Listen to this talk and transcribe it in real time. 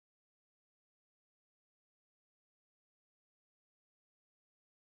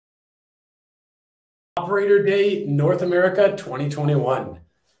Operator Day North America 2021.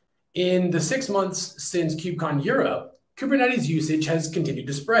 In the 6 months since KubeCon Europe, Kubernetes usage has continued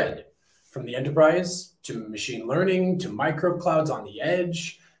to spread. From the enterprise to machine learning to microclouds on the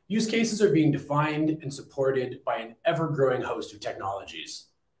edge, use cases are being defined and supported by an ever-growing host of technologies,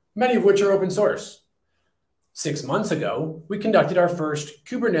 many of which are open source. 6 months ago, we conducted our first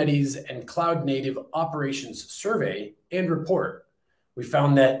Kubernetes and cloud-native operations survey and report. We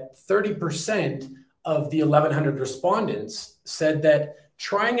found that 30% of the 1,100 respondents said that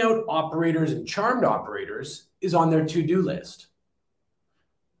trying out operators and charmed operators is on their to-do list.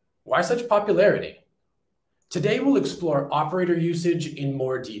 Why such popularity? Today, we'll explore operator usage in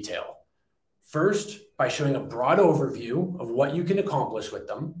more detail. First, by showing a broad overview of what you can accomplish with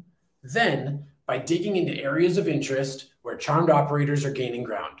them. Then, by digging into areas of interest where charmed operators are gaining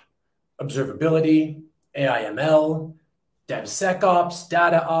ground. Observability, AI/ML, DevSecOps,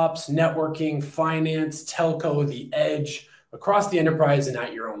 data ops, networking, finance, telco, the edge, across the enterprise and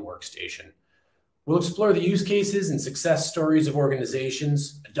at your own workstation. We'll explore the use cases and success stories of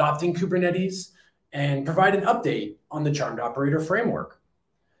organizations adopting Kubernetes and provide an update on the charmed operator framework.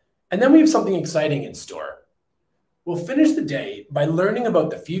 And then we have something exciting in store. We'll finish the day by learning about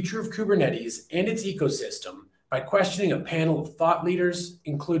the future of Kubernetes and its ecosystem by questioning a panel of thought leaders,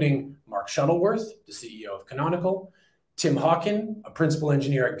 including Mark Shuttleworth, the CEO of Canonical, Tim Hawken, a principal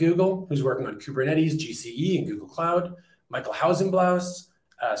engineer at Google, who's working on Kubernetes, GCE, and Google Cloud, Michael Hausenblaus,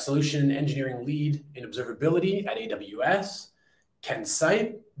 a solution engineering lead in observability at AWS, Ken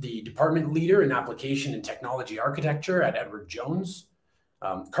Sipe, the department leader in application and technology architecture at Edward Jones,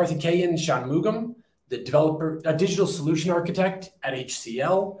 Karthikeyan Shanmugam, the digital solution architect at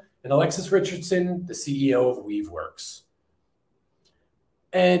HCL, and Alexis Richardson, the CEO of Weaveworks.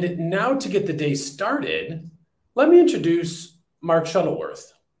 And now to get the day started, let me introduce Mark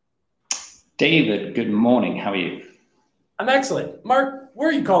Shuttleworth. David, good morning. How are you? I'm excellent. Mark, where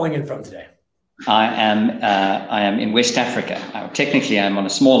are you calling in from today? I am in West Africa. Technically, I'm on a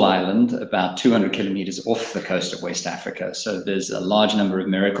small island about 200 kilometers off the coast of West Africa. So there's a large number of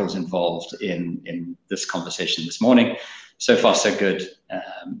miracles involved in this conversation this morning. So far, so good.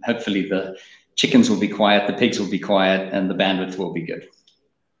 Hopefully the chickens will be quiet, the pigs will be quiet, and the bandwidth will be good.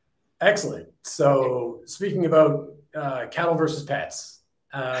 Excellent. So speaking about cattle versus pets,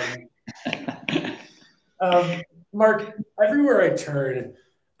 Mark, everywhere I turn,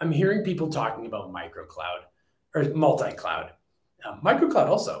 I'm hearing people talking about microcloud or multi-cloud. Microcloud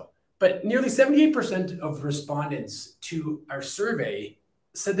also, but nearly 78% of respondents to our survey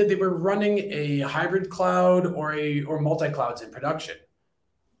said that they were running a hybrid cloud or multi-clouds in production.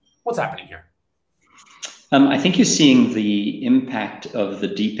 What's happening here? I think you're seeing the impact of the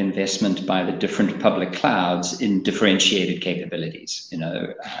deep investment by the different public clouds in differentiated capabilities.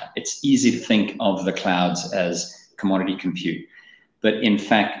 It's easy to think of the clouds as commodity compute, but in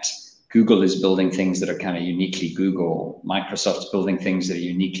fact, Google is building things that are kind of uniquely Google. Microsoft's building things that are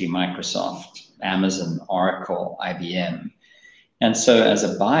uniquely Microsoft, Amazon, Oracle, IBM. And so as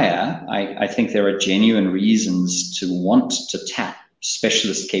a buyer, I think there are genuine reasons to want to tap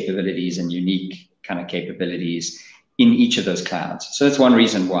specialist capabilities and unique kind of capabilities in each of those clouds. So that's one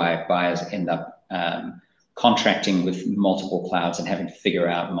reason why buyers end up contracting with multiple clouds and having to figure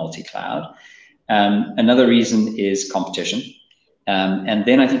out multi-cloud. Another reason is competition. And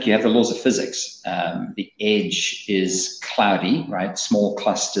then I think you have the laws of physics. The edge is cloudy, right? Small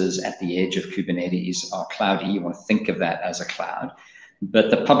clusters at the edge of Kubernetes are cloudy. You want to think of that as a cloud. But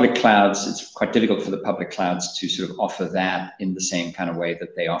the public clouds, it's quite difficult for the public clouds to sort of offer that in the same kind of way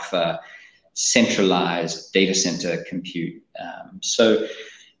that they offer centralized data center compute. So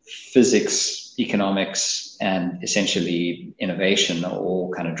physics, economics, and essentially innovation are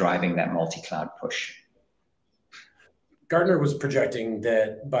all kind of driving that multi-cloud push. Gartner was projecting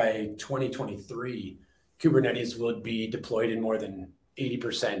that by 2023, Kubernetes would be deployed in more than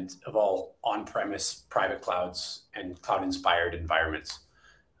 80% of all on-premise private clouds and cloud-inspired environments.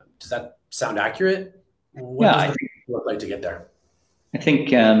 Does that sound accurate? What does it look like to get there? I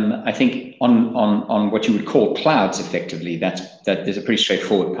think on what you would call clouds, effectively, that there's a pretty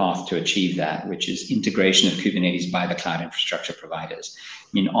straightforward path to achieve that, which is integration of Kubernetes by the cloud infrastructure providers. I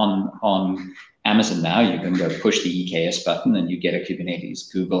mean, on Amazon now, you can go push the EKS button and you get a Kubernetes.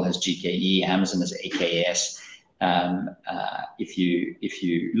 Google has GKE, Amazon has AKS. If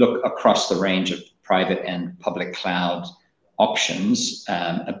you look across the range of private and public cloud options,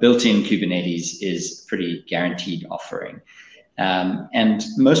 a built-in Kubernetes is a pretty guaranteed offering. And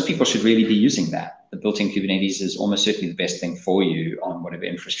most people should really be using that. The built-in Kubernetes is almost certainly the best thing for you on whatever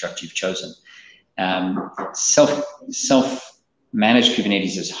infrastructure you've chosen. Self-managed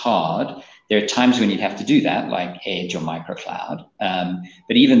Kubernetes is hard. There are times when you'd have to do that, like Edge or Microcloud.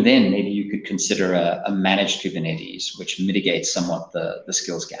 But even then, maybe you could consider a managed Kubernetes, which mitigates somewhat the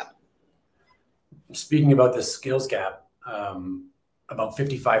skills gap. Speaking about the skills gap, about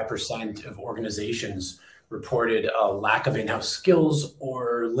 55% of organizations reported a lack of in-house skills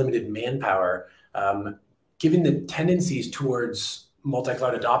or limited manpower. Given the tendencies towards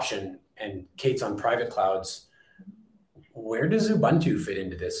multi-cloud adoption and Kate's on private clouds, where does Ubuntu fit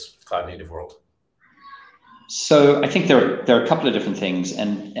into this cloud native world? So I think there are a couple of different things,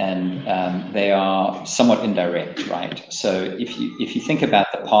 and they are somewhat indirect, right? So if you think about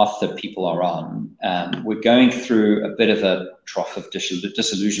the path that people are on, we're going through a bit of a trough of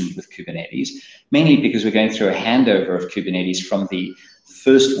disillusionment with Kubernetes, mainly because we're going through a handover of Kubernetes from the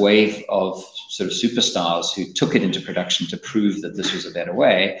first wave of sort of superstars who took it into production to prove that this was a better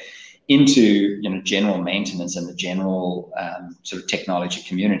way, into general maintenance and the general sort of technology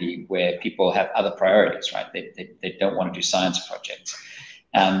community where people have other priorities, right? They don't want to do science projects.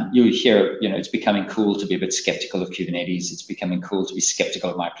 You hear, it's becoming cool to be a bit skeptical of Kubernetes. It's becoming cool to be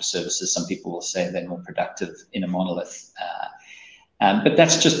skeptical of microservices. Some people will say they're more productive in a monolith. But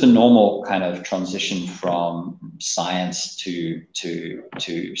that's just the normal kind of transition from science to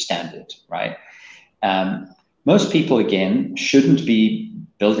standard, right? Most people, again, shouldn't be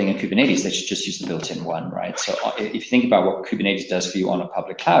building a Kubernetes. They should just use the built-in one, right? So if you think about what Kubernetes does for you on a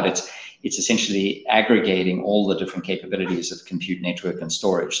public cloud, it's essentially aggregating all the different capabilities of compute, network, and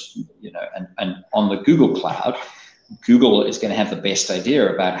storage. And on the Google Cloud, Google is going to have the best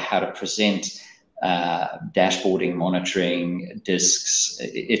idea about how to present dashboarding, monitoring, disks,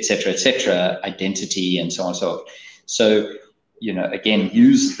 et cetera, identity, and so on and so forth. So, again,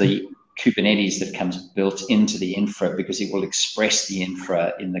 use the Kubernetes that comes built into the infra because it will express the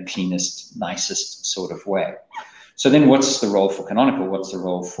infra in the cleanest, nicest sort of way. So then what's the role for Canonical? What's the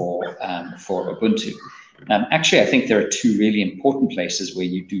role for Ubuntu? Actually, I think there are two really important places where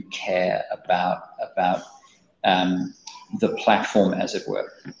you do care about the platform, as it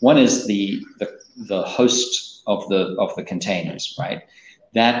were. One is the host of the containers, right?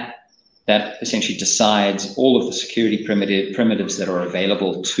 That essentially decides all of the security primitives that are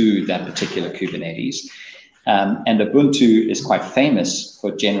available to that particular Kubernetes. And Ubuntu is quite famous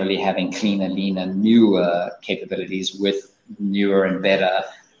for generally having cleaner, leaner, newer capabilities with newer and better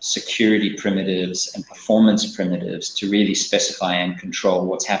security primitives and performance primitives to really specify and control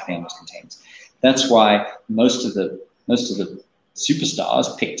what's happening in those containers. That's why most of the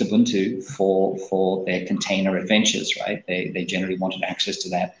superstars picked Ubuntu for their container adventures, right? They generally wanted access to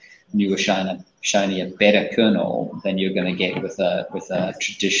that newer, shinier, better kernel than you're going to get with a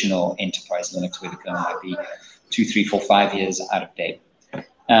traditional enterprise Linux, where the kernel might be 2, 3, 4, 5 years out of date.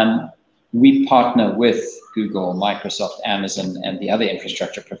 We partner with Google, Microsoft, Amazon, and the other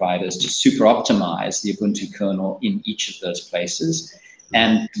infrastructure providers to super optimize the Ubuntu kernel in each of those places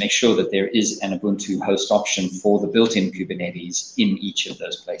and make sure that there is an Ubuntu host option for the built-in Kubernetes in each of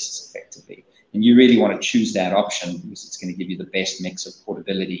those places effectively. And you really want to choose that option because it's going to give you the best mix of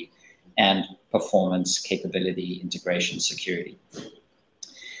portability and performance, capability, integration, security.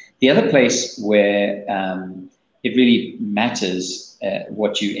 The other place where it really matters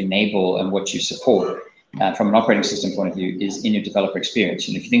what you enable and what you support from an operating system point of view is in your developer experience.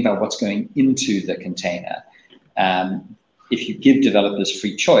 And if you think about what's going into the container, if you give developers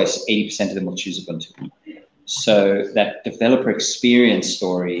free choice, 80% of them will choose Ubuntu. So that developer experience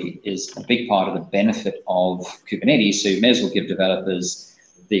story is a big part of the benefit of Kubernetes. So you may as well give developers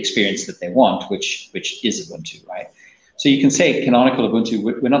the experience that they want, which is Ubuntu, right? So you can say Canonical Ubuntu,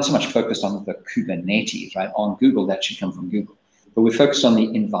 we're not so much focused on the Kubernetes, right? On Google, that should come from Google. But we're focused on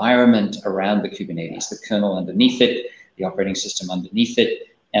the environment around the Kubernetes, the kernel underneath it, the operating system underneath it,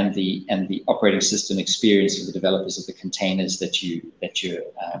 and the operating system experience for the developers of the containers that you're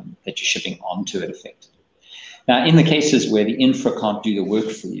shipping onto it effectively. Now, in the cases where the infra can't do the work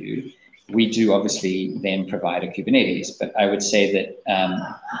for you, we do obviously then provide a Kubernetes. But I would say that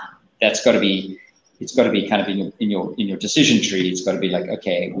it's got to be kind of in your decision tree. It's got to be like,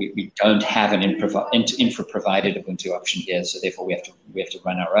 okay, we don't have an infra provided Ubuntu option here, so therefore we have to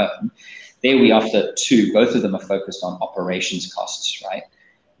run our own. There we offer two. Both of them are focused on operations costs, right?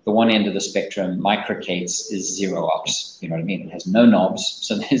 The one end of the spectrum, Microcase, is zero ops. You know what I mean? It has no knobs,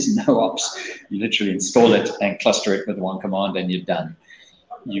 so there's no ops. You literally install it and cluster it with one command, and you're done.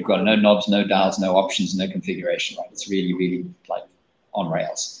 You've got no knobs, no dials, no options, no configuration. Right? It's really, really like on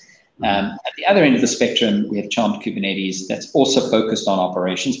rails. At the other end of the spectrum, we have Charmed Kubernetes that's also focused on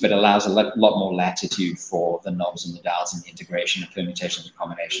operations, but allows a lot more latitude for the knobs and the dials and the integration and permutations and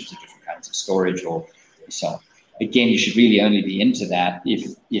combinations of different kinds of storage or so on. Again, you should really only be into that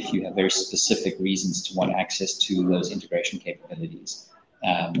if you have very specific reasons to want access to those integration capabilities.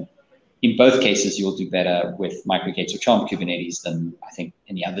 In both cases, you'll do better with Microcase or Charm Kubernetes than I think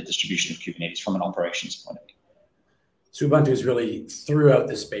any other distribution of Kubernetes from an operations point of view. So Ubuntu is really throughout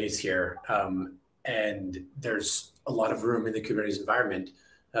the space here, and there's a lot of room in the Kubernetes environment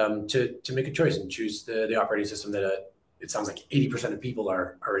to make a choice and choose the operating system that it sounds like 80% of people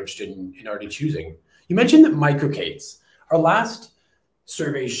are interested in already choosing. You mentioned that Microcase. Our last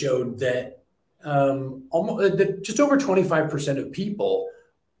survey showed that that just over 25% of people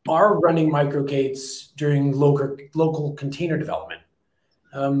are running Microcase during local container development.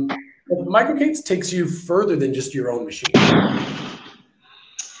 Microcase takes you further than just your own machine.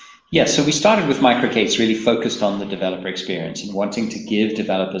 Yeah, so we started with Microcase really focused on the developer experience and wanting to give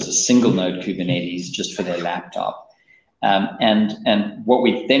developers a single node Kubernetes just for their laptop. And what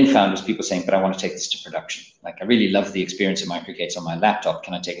we then found was people saying, but I want to take this to production. Like, I really love the experience of Microcase on my laptop.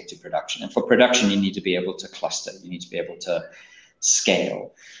 Can I take it to production? And for production, you need to be able to cluster. You need to be able to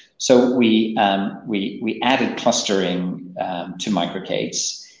scale. So we added clustering to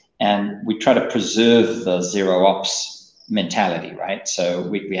Microcase, and we try to preserve the zero ops mentality, right? So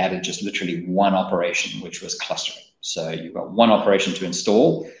we added just literally one operation, which was clustering. So you've got one operation to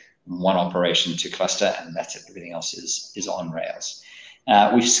install, one operation to cluster, and that's it. Everything else is on Rails.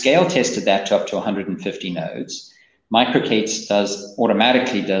 We've scale tested that to up to 150 nodes. Microcase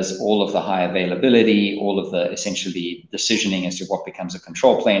automatically does all of the high availability, all of the essentially decisioning as to what becomes a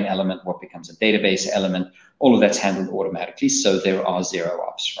control plane element, what becomes a database element. All of that's handled automatically, so there are zero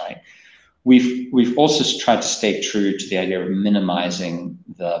ops, right? We've also tried to stay true to the idea of minimizing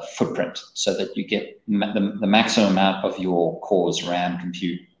the footprint so that you get the maximum amount of your core's RAM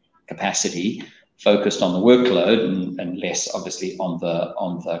compute capacity focused on the workload and less obviously on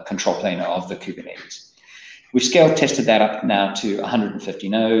the control plane of the Kubernetes. We've scale tested that up now to 150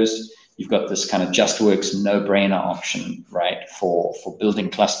 nodes. You've got this kind of JustWorks no-brainer option, right, for building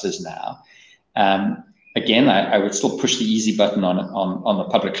clusters now. Again, I would still push the easy button on the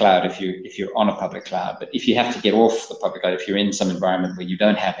public cloud if you're on a public cloud. But if you have to get off the public cloud, if you're in some environment where you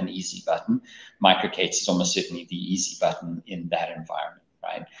don't have an easy button, Microcase is almost certainly the easy button in that environment,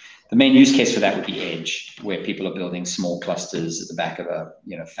 right? The main use case for that would be edge, where people are building small clusters at the back of a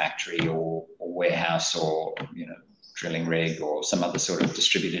factory or warehouse or drilling rig or some other sort of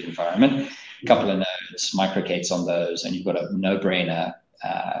distributed environment. A couple of nodes, Microcase on those, and you've got a no-brainer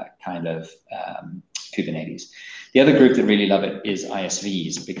kind of Kubernetes. The other group that really love it is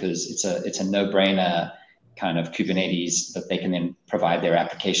ISVs, because it's a no-brainer kind of Kubernetes that they can then provide their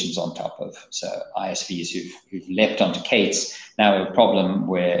applications on top of. So ISVs who've leapt onto Kates now have a problem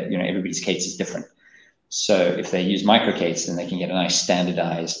where everybody's Kates is different. So if they use Microcase, then they can get a nice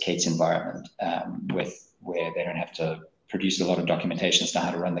standardized Kates environment where they don't have to produce a lot of documentation as to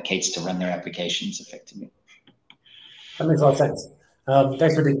how to run the Kates to run their applications effectively. That makes a lot of sense.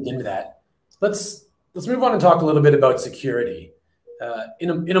 Thanks for digging into that. Let's move on and talk a little bit about security. In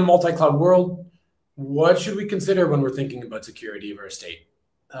a multi-cloud world, what should we consider when we're thinking about security of our estate?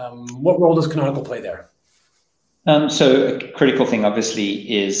 What role does Canonical play there? So a critical thing, obviously,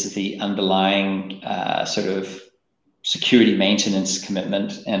 is the underlying sort of security maintenance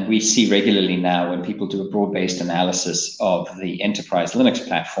commitment. And we see regularly now when people do a broad-based analysis of the enterprise Linux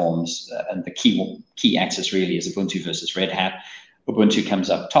platforms, and the key axis really is Ubuntu versus Red Hat. Ubuntu comes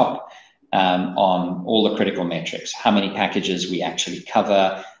up top on all the critical metrics, how many packages we actually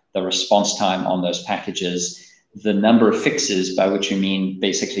cover, the response time on those packages, the number of fixes, by which we mean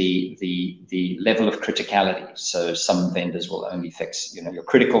basically the level of criticality. So some vendors will only fix your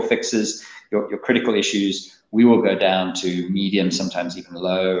critical fixes, your critical issues. We will go down to medium, sometimes even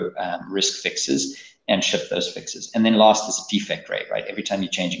low risk fixes and ship those fixes. And then last is a defect rate, right? Every time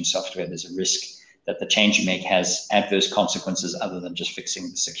you're changing software, there's a risk that the change you make has adverse consequences other than just fixing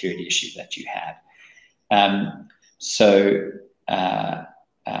the security issue that you had.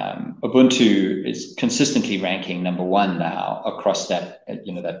 Ubuntu is consistently ranking #1 now across that,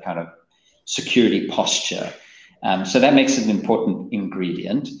 that kind of security posture. So that makes it an important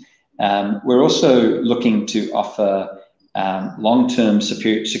ingredient. We're also looking to offer long-term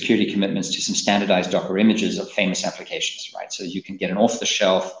security commitments to some standardized Docker images of famous applications, right? So you can get an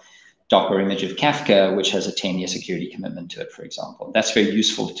off-the-shelf Docker image of Kafka, which has a 10-year security commitment to it, for example. That's very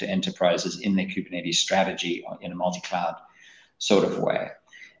useful to enterprises in their Kubernetes strategy in a multi-cloud sort of way.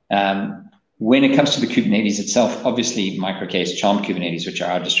 When it comes to the Kubernetes itself, obviously Microcase, Charm Kubernetes, which are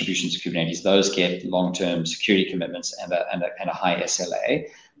our distributions of Kubernetes, those get long-term security commitments and a high SLA.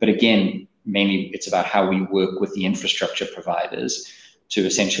 But again, mainly it's about how we work with the infrastructure providers to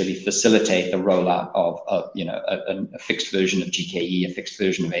essentially facilitate the rollout of you know, a fixed version of GKE, a fixed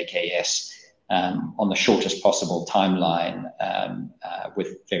version of AKS on the shortest possible timeline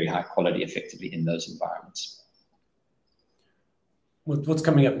with very high quality effectively in those environments. What's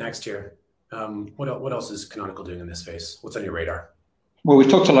coming up next year? What else is Canonical doing in this space? What's on your radar? Well,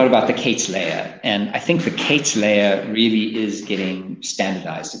 we've talked a lot about the Kates layer, and I think the Kates layer really is getting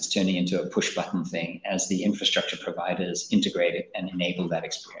standardized. It's turning into a push button thing as the infrastructure providers integrate it and enable that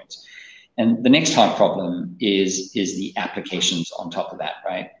experience. And the next hard problem is the applications on top of that,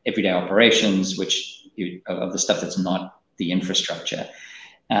 right? Everyday operations, which of the stuff that's not the infrastructure.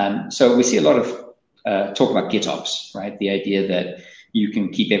 So we see a lot of talk about GitOps, right? The idea that you can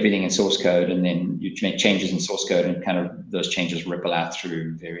keep everything in source code and then you make changes in source code and kind of those changes ripple out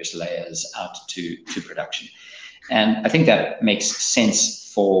through various layers out to production. And I think that makes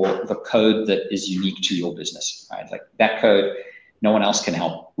sense for the code that is unique to your business, right? Like that code, no one else can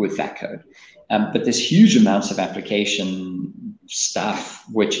help with that code. But there's huge amounts of application stuff,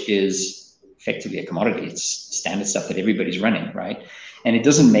 which is effectively a commodity. It's standard stuff that everybody's running, right? And it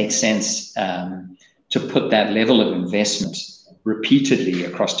doesn't make sense to put that level of investment repeatedly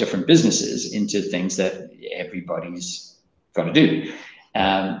across different businesses into things that everybody's got to do.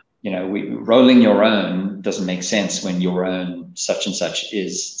 You know, rolling your own doesn't make sense when your own such and such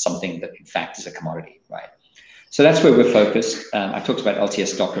is something that in fact is a commodity, right? So that's where we're focused. I talked about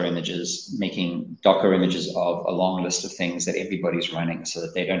LTS Docker images, making Docker images of a long list of things that everybody's running so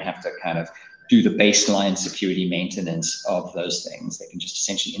that they don't have to kind of do the baseline security maintenance of those things. They can just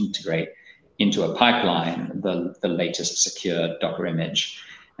essentially integrate into a pipeline the latest secure Docker image.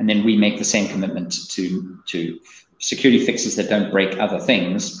 And then we make the same commitment to security fixes that don't break other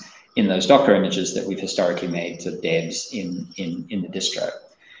things in those Docker images that we've historically made to devs in the distro.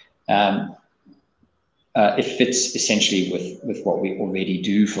 It fits essentially with what we already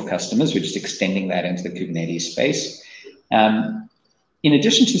do for customers. We're just extending that into the Kubernetes space. In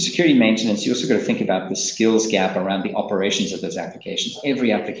addition to security maintenance, you also got to think about the skills gap around the operations of those applications.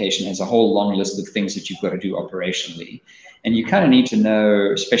 Every application has a whole long list of things that you've got to do operationally. And you kind of need to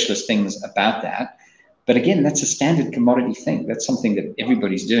know specialist things about that. But again, that's a standard commodity thing. That's something that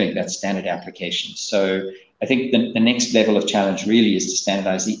everybody's doing, that's standard applications. So I think the next level of challenge really is to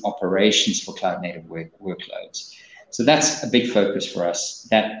standardize the operations for cloud native workloads. So that's a big focus for us.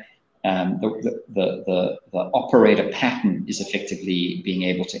 That the operator pattern is effectively being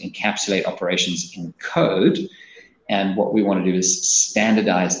able to encapsulate operations in code. And what we want to do is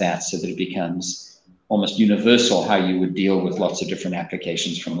standardize that so that it becomes almost universal how you would deal with lots of different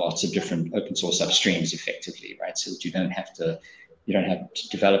applications from lots of different open source upstreams effectively, right? So that you don't have to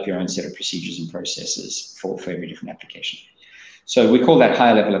develop your own set of procedures and processes for every different application. So we call that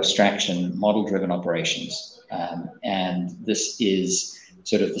higher level abstraction model-driven operations. And this is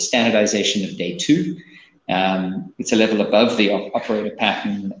sort of the standardization of day two. It's a level above the operator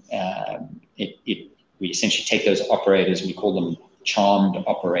pattern. We essentially take those operators, we call them charmed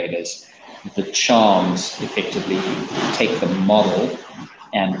operators. The charms effectively take the model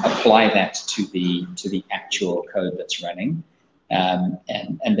and apply that to the actual code that's running.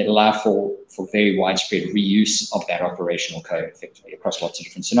 And they allow for very widespread reuse of that operational code effectively across lots of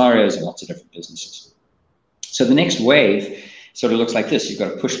different scenarios and lots of different businesses. So the next wave sort of looks like this. You've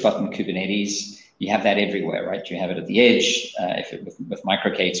got a push button Kubernetes. You have that everywhere, right? You have it at the edge. With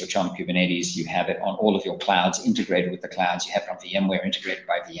Microcase or charmed Kubernetes, you have it on all of your clouds integrated with the clouds. You have it on VMware integrated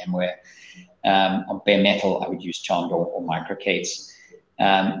by VMware. On bare metal, I would use charmed or Microcase.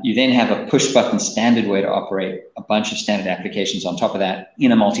 You then have a push button standard way to operate a bunch of standard applications on top of that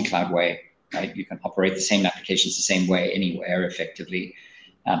in a multi-cloud way, right? You can operate the same applications the same way anywhere effectively,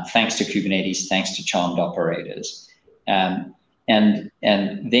 thanks to Kubernetes, thanks to charmed operators. And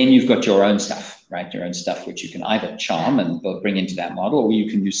then you've got your own stuff, right? Your own stuff, which you can either charm and bring into that model, or you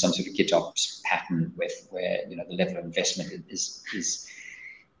can use some sort of GitOps pattern where the level of investment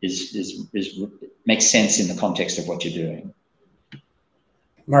makes sense in the context of what you're doing.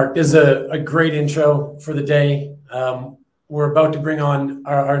 Mark, this is a great intro for the day. We're about to bring on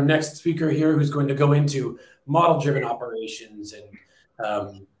our next speaker here, who's going to go into model-driven operations and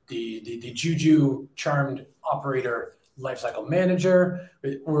the Juju charmed operator lifecycle manager.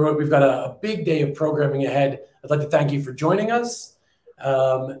 We've got a big day of programming ahead. I'd like to thank you for joining us.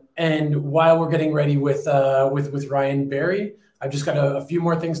 And while we're getting ready with Ryan Barry, I've just got a few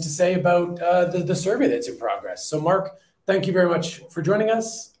more things to say about the survey that's in progress. So Mark, thank you very much for joining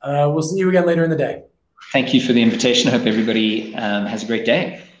us. We'll see you again later in the day. Thank you for the invitation. I hope everybody has a great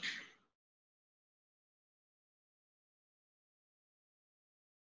day.